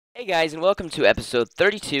Hey guys, and welcome to episode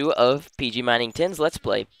 32 of PG Mining 10's Let's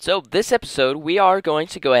Play. So this episode, we are going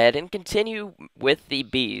to go ahead and continue with the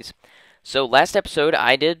bees. So last episode,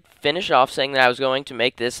 I did finish off saying that I was going to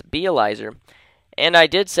make this beealyzer. And I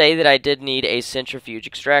did say that I did need a centrifuge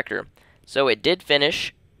extractor. So it did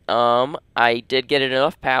finish. I did get it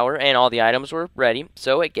enough power, and all the items were ready,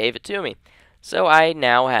 so it gave it to me. So I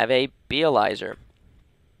now have a beealyzer.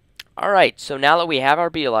 Alright, so now that we have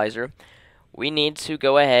our beealyzer, we need to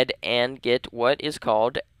go ahead and get what is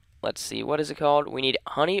called, let's see, what is it called? We need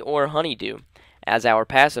honey or honeydew as our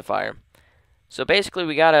pacifier. So basically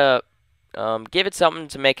we gotta give it something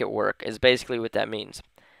to make it work, is basically what that means.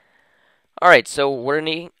 Alright, so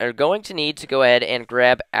we're going to need to go ahead and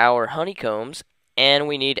grab our honeycombs, and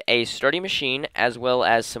we need a sturdy machine as well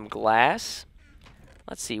as some glass.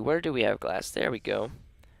 Let's see, where do we have glass? There we go.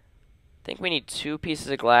 I think we need 2 pieces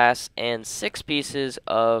of glass and 6 pieces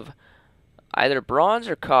of either bronze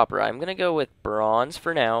or copper. I'm going to go with bronze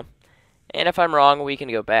for now. And if I'm wrong, we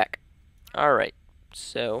can go back. Alright,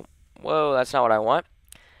 so, whoa, that's not what I want.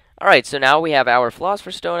 Alright, so now we have our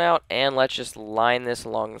philosopher's stone out, and let's just line this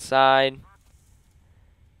along the side.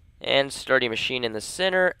 And sturdy machine in the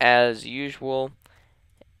center, as usual.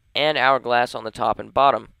 And our glass on the top and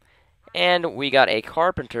bottom. And we got a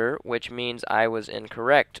carpenter, which means I was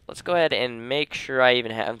incorrect. Let's go ahead and make sure I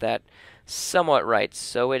even have that somewhat right.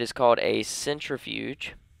 So it is called a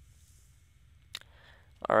centrifuge.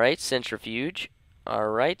 Alright, centrifuge.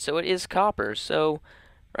 Alright, so it is copper. So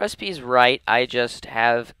recipe's right. I just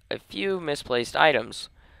have a few misplaced items.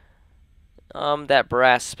 That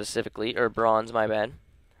brass specifically, or bronze, my bad.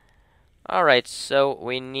 Alright, so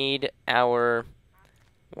we need our...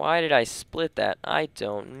 Why did I split that? I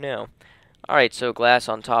don't know. Alright, so glass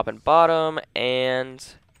on top and bottom, and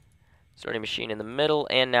sturdy machine in the middle,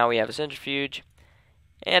 and now we have a centrifuge.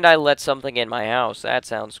 And I let something in my house. That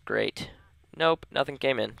sounds great. Nope, nothing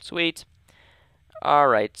came in. Sweet.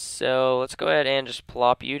 Alright, so let's go ahead and just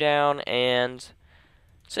plop you down, and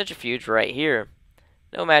centrifuge right here.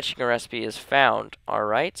 No matching recipe is found.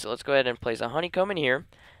 Alright, so let's go ahead and place a honeycomb in here.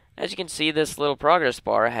 As you can see, this little progress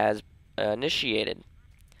bar has initiated.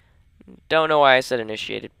 Don't know why I said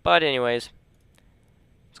initiated, but anyways,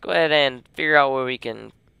 let's go ahead and figure out where we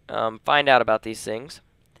can find out about these things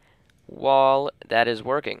while that is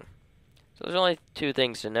working. So there's only 2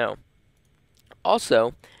 things to know.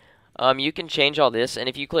 Also, you can change all this, and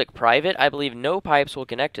if you click private, I believe no pipes will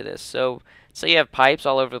connect to this. So say you have pipes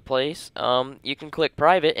all over the place, you can click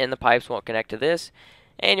private and the pipes won't connect to this,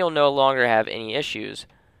 and you'll no longer have any issues.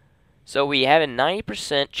 So we have a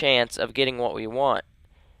 90% chance of getting what we want.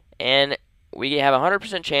 And we have a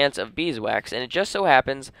 100% chance of beeswax, and it just so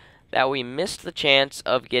happens that we missed the chance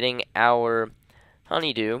of getting our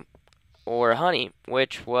honeydew, or honey,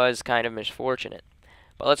 which was kind of misfortunate.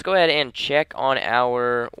 But let's go ahead and check on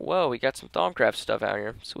our... Whoa, we got some Thaumcraft stuff out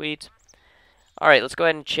here. Sweet. Alright, let's go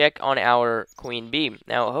ahead and check on our queen bee.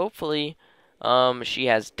 Now, hopefully, she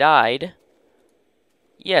has died.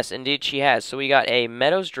 Yes, indeed she has. So we got a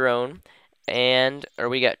Meadows drone, or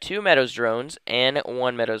we got 2 Meadows drones and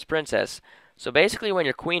 1 Meadows princess. So basically when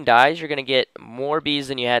your queen dies, you're going to get more bees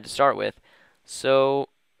than you had to start with. So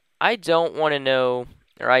I don't want to know,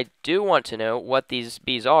 or I do want to know what these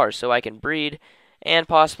bees are so I can breed and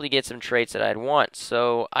possibly get some traits that I'd want.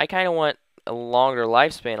 So I kind of want a longer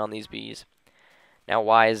lifespan on these bees. Now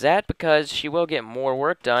why is that? Because she will get more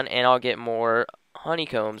work done and I'll get more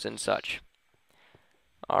honeycombs and such.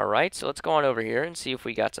 Alright, so let's go on over here and see if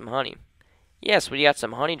we got some honey. Yes, we got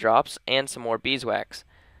some honey drops and some more beeswax.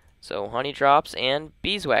 So honey drops and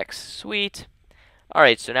beeswax. Sweet.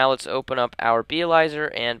 Alright, so now let's open up our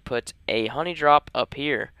beealyzer and put a honey drop up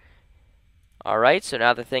here. Alright, so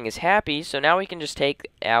now the thing is happy. So now we can just take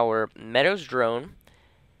our Meadows drone.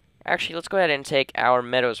 Actually, let's go ahead and take our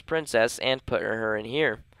Meadows princess and put her in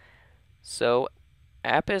here. So,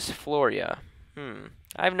 Apis florea.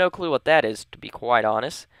 I have no clue what that is, to be quite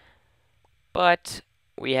honest. But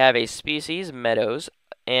we have a species, Meadows,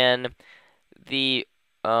 and the,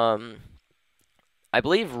 I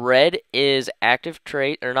believe red is active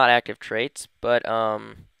trait, or not active traits, but,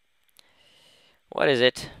 what is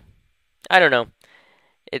it? I don't know.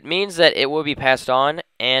 It means that it will be passed on,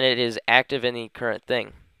 and it is active in the current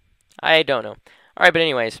thing. I don't know. Alright, but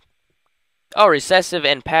anyways. Oh, recessive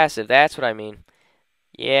and passive, that's what I mean.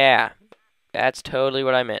 Yeah, that's totally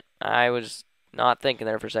what I meant. I was not thinking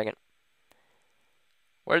there for a second.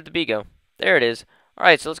 Where did the bee go? There it is.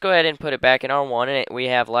 Alright, so let's go ahead and put it back in R1, and we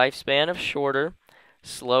have lifespan of shorter,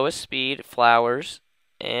 slowest speed, flowers,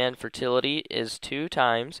 and fertility is 2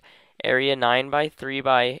 times, area 9 by 3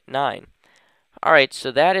 by 9. Alright,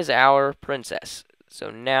 so that is our princess. So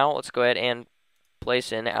now let's go ahead and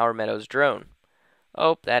place in our Meadows drone.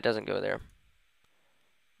 Oh, that doesn't go there.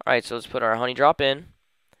 Alright, so let's put our honey drop in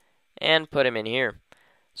and put him in here.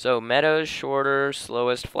 So Meadows, shorter,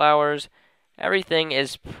 slowest flowers, everything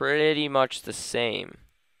is pretty much the same.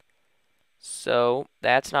 So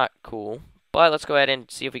that's not cool. But let's go ahead and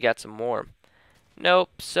see if we got some more.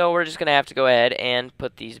 Nope, so we're just going to have to go ahead and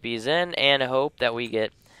put these bees in and hope that we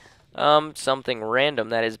get something random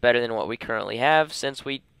that is better than what we currently have, since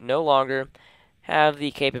we no longer have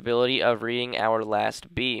the capability of reading our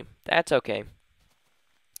last bee. That's okay.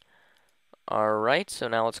 Alright, so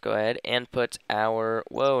now let's go ahead and put our...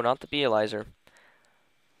 Whoa, not the beealyzer.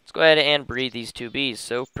 Let's go ahead and breed these two bees.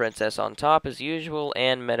 So Princess on top as usual,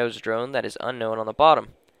 and Meadows drone that is unknown on the bottom.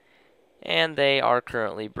 And they are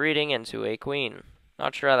currently breeding into a queen.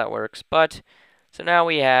 Not sure how that works, but... So now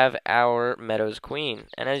we have our Meadows queen.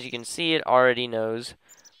 And as you can see, it already knows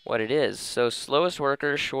what it is. So slowest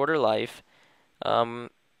worker, shorter life. The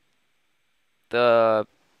blah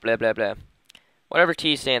blah blah. Whatever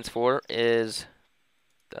T stands for is...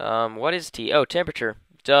 what is T? Oh, temperature.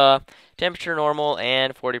 Duh. Temperature normal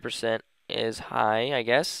and 40% is high, I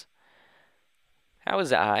guess. How is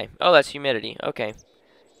that high? Oh, that's humidity. Okay.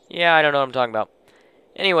 Yeah, I don't know what I'm talking about.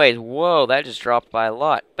 Anyways, whoa, that just dropped by a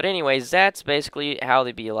lot. But anyways, that's basically how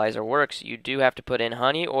the beealyzer works. You do have to put in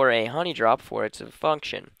honey or a honey drop for it to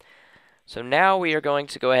function. So now we are going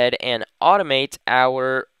to go ahead and automate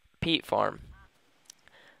our peat farm.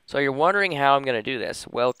 So you're wondering how I'm going to do this.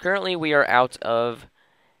 Well, currently we are out of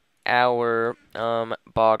our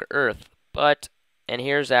bog earth. And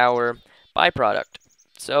here's our byproduct.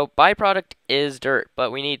 So byproduct is dirt,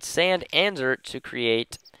 but we need sand and dirt to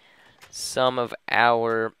create some of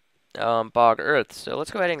our bog earth. So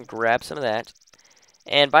let's go ahead and grab some of that.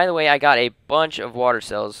 And by the way, I got a bunch of water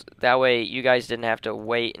cells. That way you guys didn't have to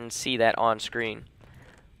wait and see that on screen.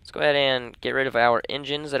 Let's go ahead and get rid of our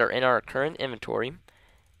engines that are in our current inventory.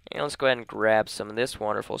 And let's go ahead and grab some of this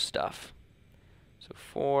wonderful stuff. So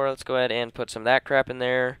 4, let's go ahead and put some of that crap in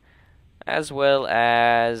there. As well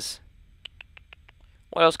as...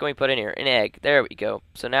 What else can we put in here? An egg. There we go.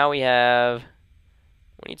 So now we have...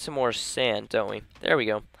 We need some more sand, don't we? There we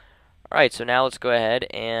go. Alright, so now let's go ahead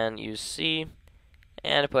and use C.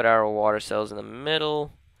 And put our water cells in the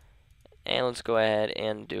middle. And let's go ahead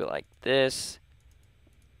and do it like this.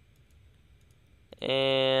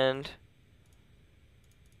 And...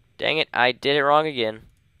 Dang it, I did it wrong again.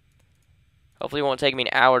 Hopefully it won't take me an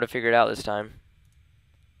hour to figure it out this time.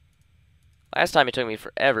 Last time it took me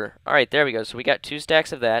forever. Alright, there we go. So we got 2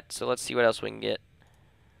 stacks of that. So let's see what else we can get.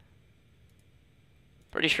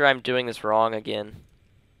 Pretty sure I'm doing this wrong again.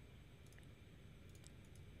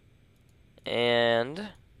 And...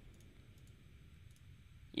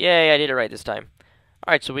 Yay, I did it right this time.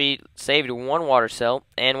 Alright, so we saved 1 water cell.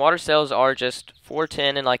 And water cells are just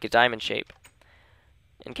 410 in like a diamond shape.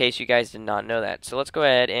 In case you guys did not know that. So let's go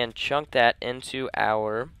ahead and chunk that into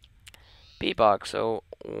our peat bog. So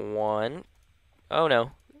 1... Oh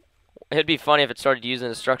no. It'd be funny if it started using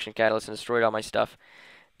the destruction catalyst and destroyed all my stuff.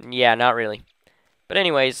 Yeah, not really. But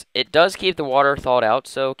anyways, it does keep the water thawed out,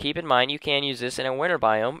 so keep in mind you can use this in a winter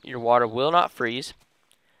biome. Your water will not freeze.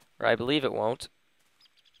 Or I believe it won't.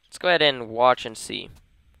 Let's go ahead and watch and see.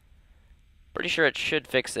 Pretty sure it should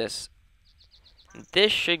fix this.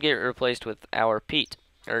 This should get replaced with our peat.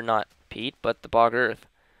 Or not peat, but the bog earth.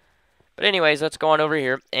 But anyways, let's go on over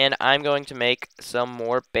here, and I'm going to make some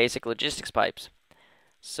more basic logistics pipes.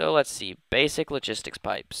 So let's see, basic logistics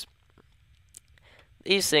pipes.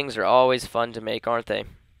 These things are always fun to make, aren't they?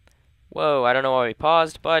 Whoa, I don't know why we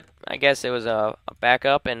paused, but I guess it was a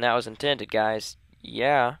backup, and that was intended, guys.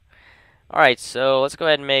 Yeah. Alright, so let's go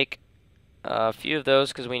ahead and make a few of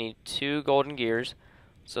those, because we need 2 golden gears.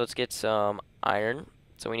 So let's get some iron.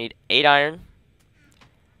 So we need 8 iron.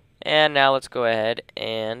 And now let's go ahead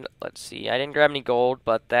and, let's see, I didn't grab any gold,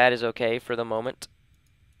 but that is okay for the moment.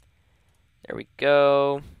 There we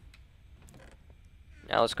go.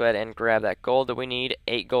 Now let's go ahead and grab that gold that we need,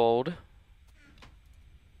 8 gold.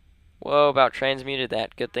 Whoa, about transmuted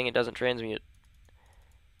that. Good thing it doesn't transmute.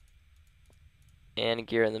 And a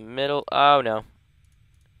gear in the middle. Oh, no.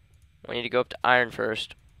 We need to go up to iron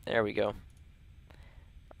first. There we go.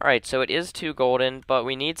 Alright, so it is 2 golden, but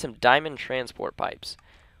we need some diamond transport pipes.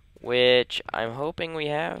 Which I'm hoping we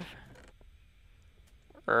have.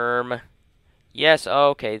 Yes,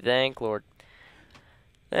 okay, thank Lord.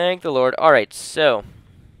 Thank the Lord. Alright, so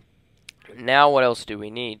now what else do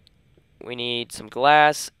we need? We need some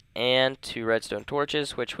glass and 2 redstone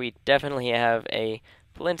torches, which we definitely have a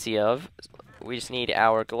plenty of. We just need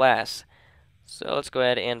our glass. So let's go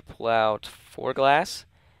ahead and pull out 4 glass.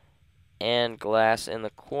 and glass in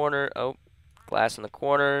the corner. Oh, glass in the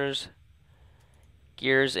corners.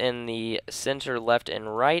 Gears in the center, left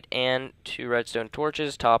and right, and 2 redstone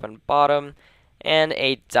torches, top and bottom, and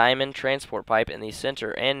a diamond transport pipe in the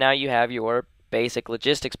center. And now you have your basic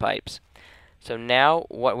logistics pipes. So now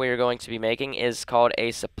what we're going to be making is called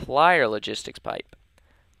a supplier logistics pipe.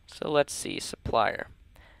 So let's see, supplier.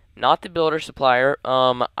 Not the builder supplier.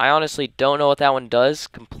 I honestly don't know what that one does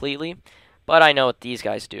completely, but I know what these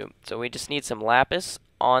guys do. So we just need some lapis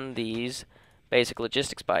on these basic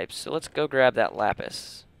logistics pipes. So let's go grab that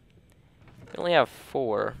lapis. We only have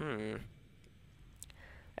 4.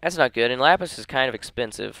 That's not good, and lapis is kind of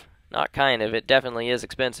expensive. Not kind of, it definitely is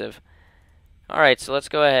expensive. Alright, so let's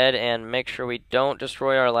go ahead and make sure we don't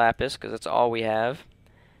destroy our lapis, because that's all we have.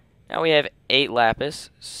 Now we have 8 lapis,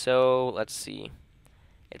 so let's see.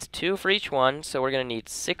 It's 2 for each one, so we're going to need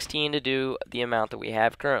 16 to do the amount that we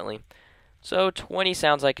have currently. So 20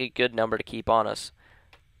 sounds like a good number to keep on us.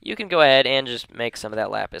 You can go ahead and just make some of that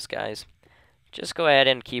lapis, guys. Just go ahead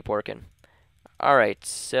and keep working. Alright,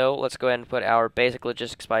 so let's go ahead and put our basic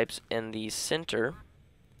logistics pipes in the center.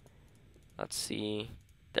 Let's see.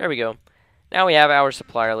 There we go. Now we have our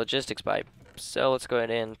supplier logistics pipe. So let's go ahead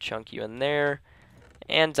and chunk you in there.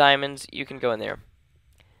 And diamonds, you can go in there.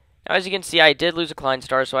 Now as you can see, I did lose a Klein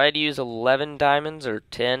star, so I had to use 11 diamonds, or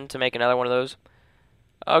 10, to make another one of those.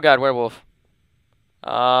 Oh god, werewolf.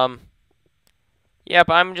 Yep,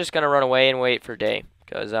 I'm just gonna run away and wait for day.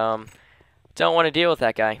 Because, don't want to deal with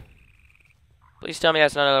that guy. Please tell me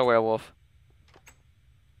that's not another werewolf.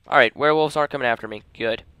 Alright, werewolves aren't coming after me.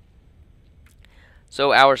 Good.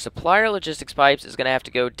 So our supplier logistics pipes is going to have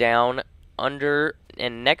to go down under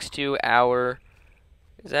and next to our...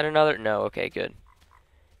 Is that another? No, okay, good.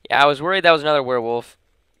 Yeah, I was worried that was another werewolf,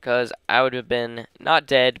 because I would have been not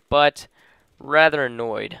dead, but rather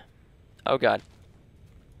annoyed. Oh god.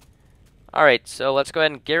 Alright, so let's go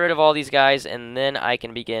ahead and get rid of all these guys, and then I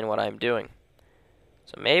can begin what I'm doing.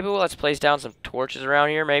 So maybe let's place down some torches around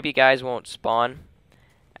here. Maybe guys won't spawn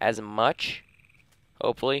as much.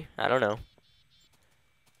 Hopefully. I don't know.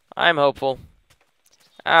 I'm hopeful.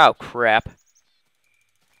 Oh, crap.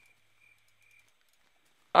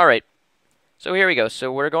 Alright. So here we go.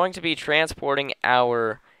 So we're going to be transporting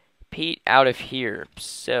our peat out of here.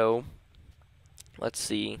 So, let's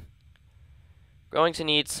see. We're going to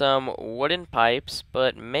need some wooden pipes,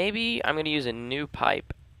 but maybe I'm going to use a new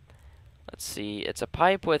pipe. Let's see. It's a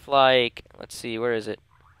pipe with, like, let's see, where is it?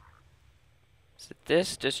 Is it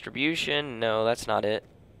this? Distribution? No, that's not it.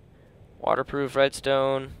 Waterproof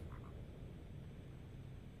redstone.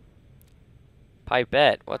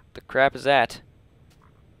 Pipette. What the crap is that?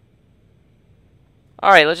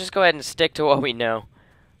 Alright, let's just go ahead and stick to what we know.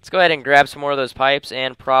 Let's go ahead and grab some more of those pipes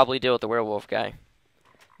and probably deal with the werewolf guy.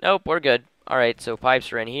 Nope, we're good. Alright, so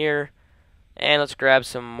pipes are in here. And let's grab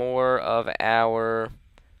some more of our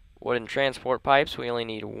wooden transport pipes. We only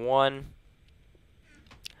need 1.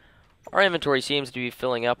 Our inventory seems to be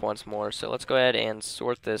filling up once more, so let's go ahead and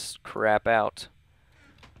sort this crap out.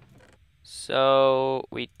 So,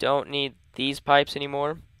 we don't need these pipes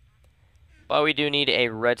anymore, but we do need a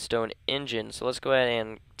redstone engine. So let's go ahead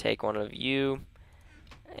and take one of you,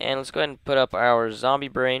 and let's go ahead and put up our zombie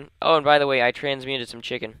brain. Oh, and by the way, I transmuted some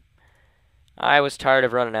chicken. I was tired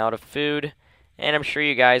of running out of food, and I'm sure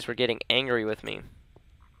you guys were getting angry with me.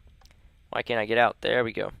 Why can't I get out? There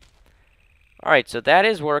we go. Alright, so that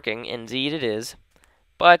is working. Indeed it is.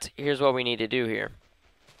 But here's what we need to do here.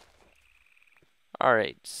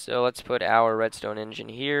 Alright, so let's put our redstone engine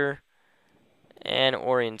here and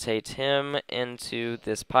orientate him into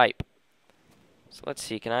this pipe. So let's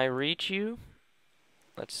see, can I reach you?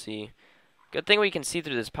 Let's see. Good thing we can see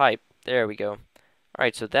through this pipe. There we go.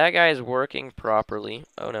 Alright, so that guy is working properly.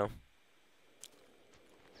 Oh no.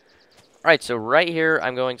 Alright, so right here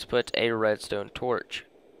I'm going to put a redstone torch.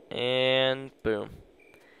 And boom.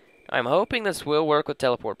 I'm hoping this will work with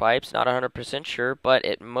teleport pipes. Not 100% sure, but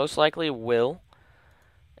it most likely will.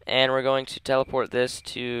 And we're going to teleport this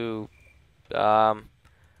to, let's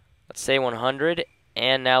say 100.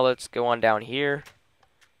 And now let's go on down here.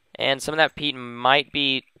 And some of that peat might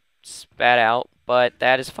be spat out, but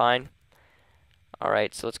that is fine.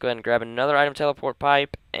 Alright, so let's go ahead and grab another item teleport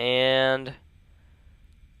pipe. And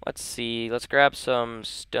let's see, let's grab some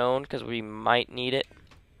stone because we might need it.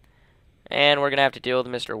 And we're going to have to deal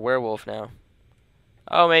with Mr. Werewolf now.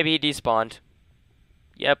 Oh, maybe he despawned.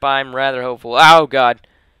 Yep, I'm rather hopeful. Oh, God.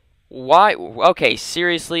 Why? Okay,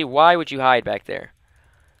 seriously, why would you hide back there?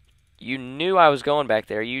 You knew I was going back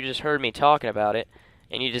there. You just heard me talking about it.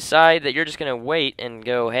 And you decide that you're just going to wait and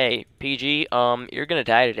go, hey, PG, you're going to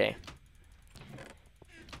die today.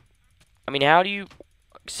 I mean, how do you...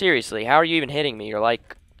 seriously, how are you even hitting me? You're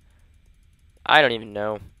like, I don't even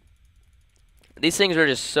know. These things are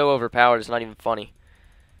just so overpowered, it's not even funny.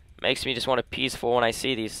 Makes me just want to peaceful when I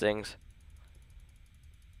see these things.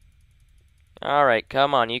 Alright,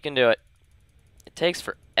 come on, you can do it. It takes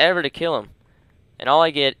forever to kill him. And all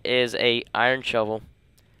I get is a iron shovel.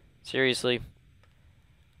 Seriously.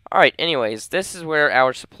 Alright, anyways, this is where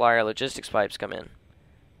our supplier logistics pipes come in.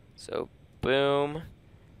 So, boom.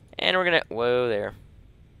 And we're gonna, whoa there.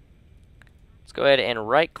 Let's go ahead and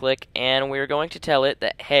right click, and we're going to tell it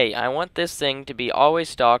that, hey, I want this thing to be always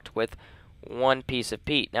stocked with one piece of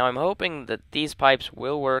peat. Now I'm hoping that these pipes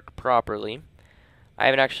will work properly. I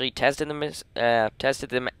haven't actually tested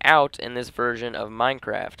them out in this version of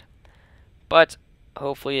Minecraft, but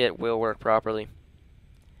hopefully it will work properly.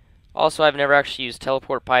 Also, I've never actually used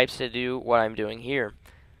teleport pipes to do what I'm doing here,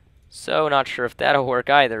 so not sure if that'll work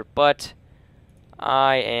either, but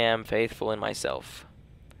I am faithful in myself.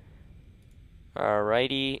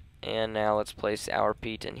 Alrighty, and now let's place our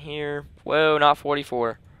peat in here. Whoa, not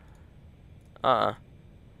 44. Yeah,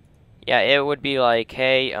 it would be like,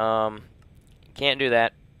 hey, can't do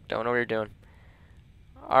that. Don't know what you're doing.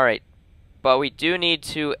 Alright, but we do need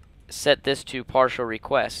to set this to partial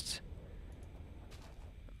requests.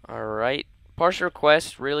 Alright, partial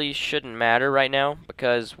requests really shouldn't matter right now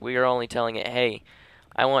because we are only telling it, hey,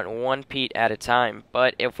 I want one peat at a time.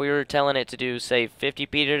 But if we were telling it to do, say, 50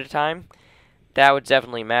 peat at a time, that would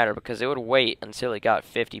definitely matter because it would wait until it got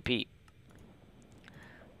 50 peat.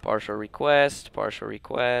 Partial request, partial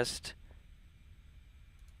request.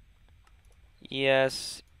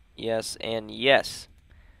 Yes, yes, and yes.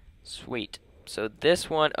 Sweet. So this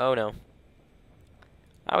one, oh no.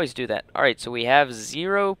 I always do that. Alright, so we have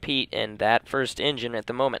 0 peat in that first engine at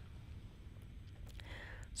the moment.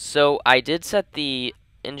 So I did set the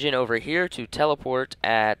engine over here to teleport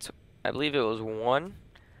at, I believe it was 1.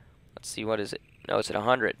 Let's see, what is it? No, it's at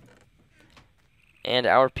 100. And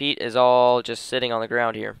our peat is all just sitting on the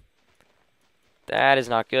ground here. That is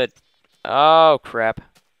not good. Oh, crap.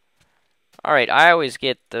 Alright, I always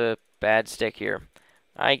get the bad stick here.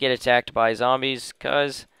 I get attacked by zombies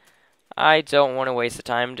because I don't want to waste the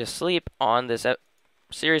time to sleep on this.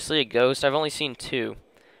 Seriously, a ghost? I've only seen 2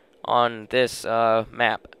 on this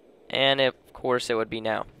map. And of course it would be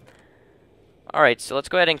now. Alright, so let's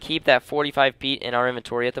go ahead and keep that 45 peat in our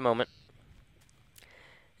inventory at the moment.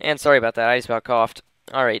 And sorry about that, I just about coughed.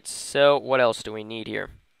 Alright, so what else do we need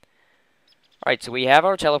here? Alright, so we have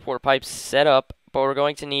our teleport pipes set up, but we're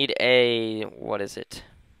going to need a, what is it?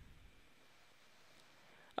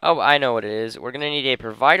 Oh, I know what it is. We're going to need a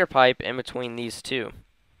provider pipe in between these two.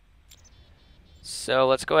 So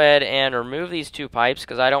let's go ahead and remove these 2 pipes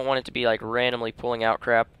because I don't want it to be like randomly pulling out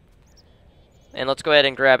crap. And let's go ahead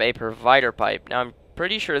and grab a provider pipe. Now I'm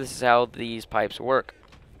pretty sure this is how these pipes work.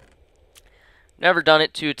 Never done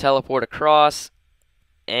it to teleport across,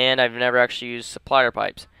 and I've never actually used supplier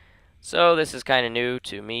pipes. So this is kind of new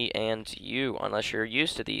to me and you, unless you're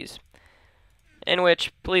used to these. In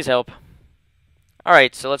which, please help.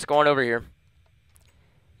 Alright, so let's go on over here.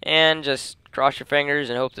 And just cross your fingers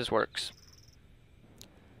and hope this works.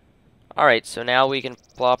 Alright, so now we can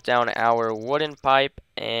plop down our wooden pipe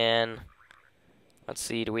and let's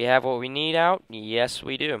see, do we have what we need out? Yes,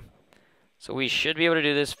 we do. So we should be able to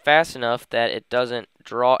do this fast enough that it doesn't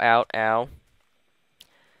draw out. Ow.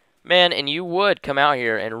 Man, and you would come out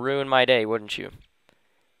here and ruin my day, wouldn't you?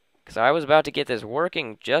 Because I was about to get this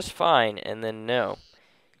working just fine, and then no.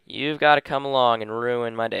 You've got to come along and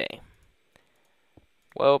ruin my day.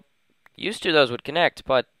 Well, used to those would connect,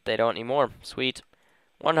 but they don't anymore. Sweet.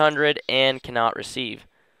 100 and cannot receive.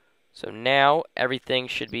 So now everything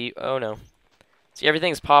should be, oh no. See,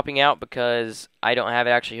 everything's popping out because I don't have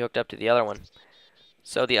it actually hooked up to the other one.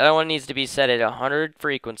 So the other one needs to be set at 100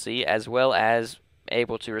 frequency as well as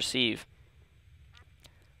able to receive.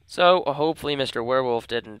 So hopefully Mr. Werewolf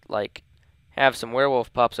didn't like have some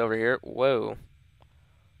werewolf pups over here. Whoa.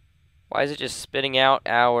 Why is it just spitting out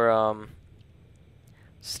our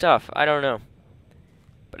stuff? I don't know.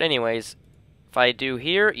 But anyways, if I do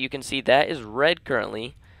here, you can see that is red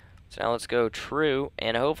currently. So now let's go true,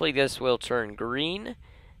 and hopefully this will turn green,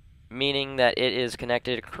 meaning that it is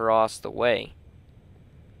connected across the way.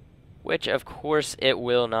 Which, of course, it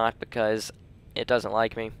will not because it doesn't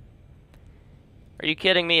like me. Are you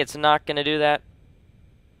kidding me? It's not going to do that?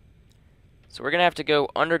 So we're going to have to go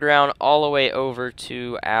underground all the way over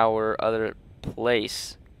to our other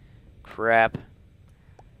place. Crap.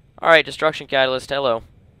 Alright, Destruction Catalyst, hello.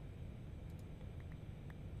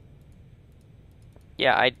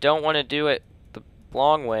 Yeah, I don't want to do it the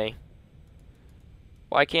long way.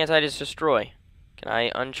 Why can't I just destroy? Can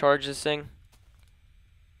I uncharge this thing?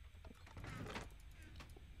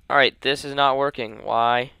 Alright, this is not working.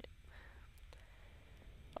 Why?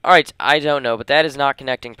 Alright, I don't know, but that is not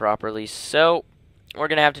connecting properly. So, we're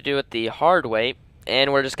going to have to do it the hard way,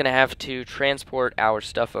 and we're just going to have to transport our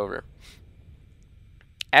stuff over.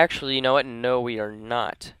 Actually, you know what? No, we are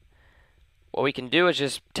not. What we can do is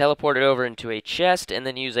just teleport it over into a chest, and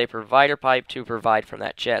then use a provider pipe to provide from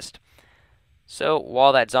that chest. So,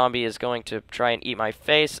 while that zombie is going to try and eat my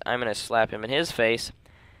face, I'm going to slap him in his face,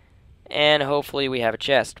 and hopefully we have a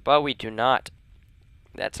chest, but we do not.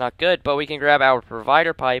 That's not good, but we can grab our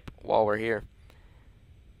provider pipe while we're here.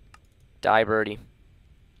 Die, birdie.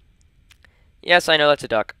 Yes, I know that's a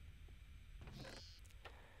duck.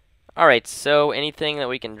 Alright, so anything that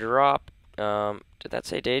we can drop. Did that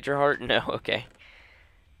say Daedra Heart? No, okay.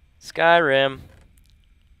 Skyrim.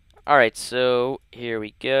 Alright, so here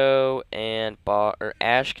we go, and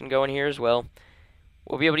Ash can go in here as well.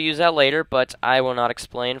 We'll be able to use that later, but I will not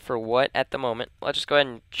explain for what at the moment. Let's just go ahead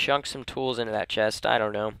and chunk some tools into that chest. I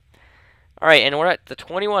don't know. Alright, and we're at the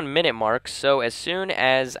 21-minute mark, so as soon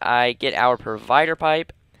as I get our provider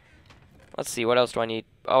pipe, let's see, what else do I need?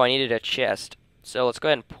 Oh, I needed a chest. So let's go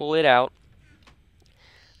ahead and pull it out.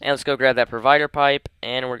 And let's go grab that provider pipe,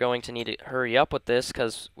 and we're going to need to hurry up with this,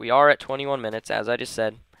 because we are at 21 minutes, as I just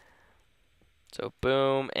said. So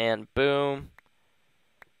boom, and boom.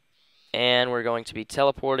 And we're going to be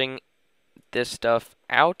teleporting this stuff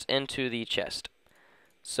out into the chest.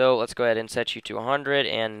 So let's go ahead and set you to 100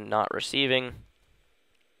 and not receiving.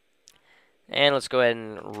 And let's go ahead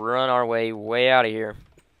and run our way out of here.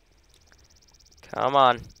 Come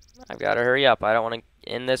on. I've got to hurry up. I don't want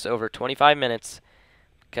to end this over 25 minutes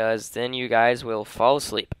because then you guys will fall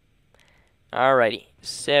asleep. Alrighty.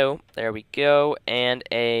 So there we go. And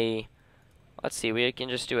let's see, we can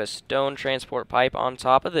just do a stone transport pipe on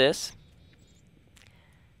top of this.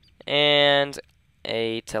 And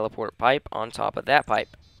a teleport pipe on top of that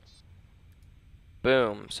pipe.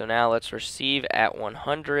 Boom. So now let's receive at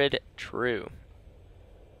 100 true.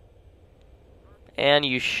 And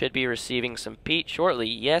you should be receiving some peat shortly.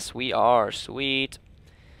 Yes, we are. Sweet.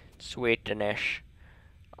 Sweet Dinesh.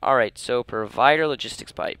 Alright, so provider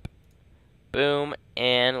logistics pipe. Boom.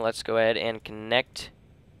 And let's go ahead and connect.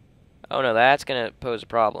 Oh no, that's going to pose a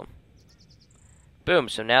problem. Boom.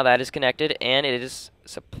 So now that is connected, and it is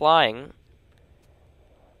supplying.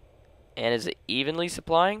 And is it evenly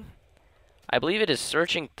supplying? I believe it is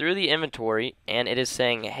searching through the inventory, and it is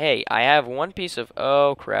saying, hey, I have one piece of...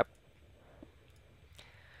 Oh, crap.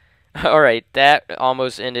 Alright, that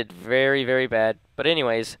almost ended very, very bad. But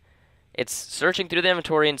anyways, it's searching through the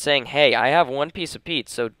inventory and saying, hey, I have one piece of peat,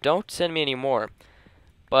 so don't send me any more.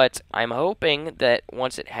 But I'm hoping that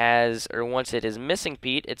once it is missing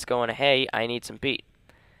peat, it's going, hey, I need some peat.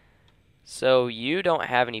 So you don't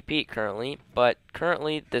have any peat currently, but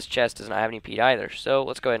currently this chest does not have any peat either. So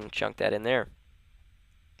let's go ahead and chunk that in there.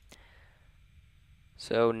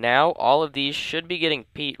 So now all of these should be getting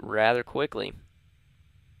peat rather quickly.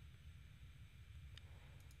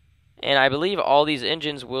 And I believe all these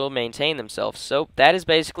engines will maintain themselves. So that is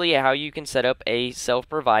basically how you can set up a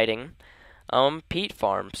self-providing peat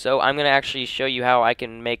farm. So I'm going to actually show you how I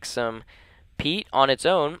can make some peat on its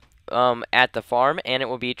own at the farm, and it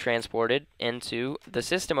will be transported into the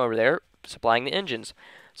system over there, supplying the engines.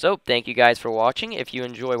 So, thank you guys for watching. If you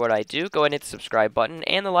enjoy what I do, go ahead and hit the subscribe button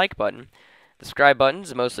and the like button. The subscribe button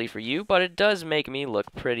is mostly for you, but it does make me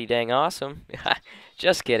look pretty dang awesome.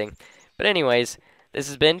 Just kidding. But anyways, this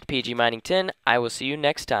has been PG Mining 10. I will see you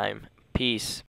next time. Peace.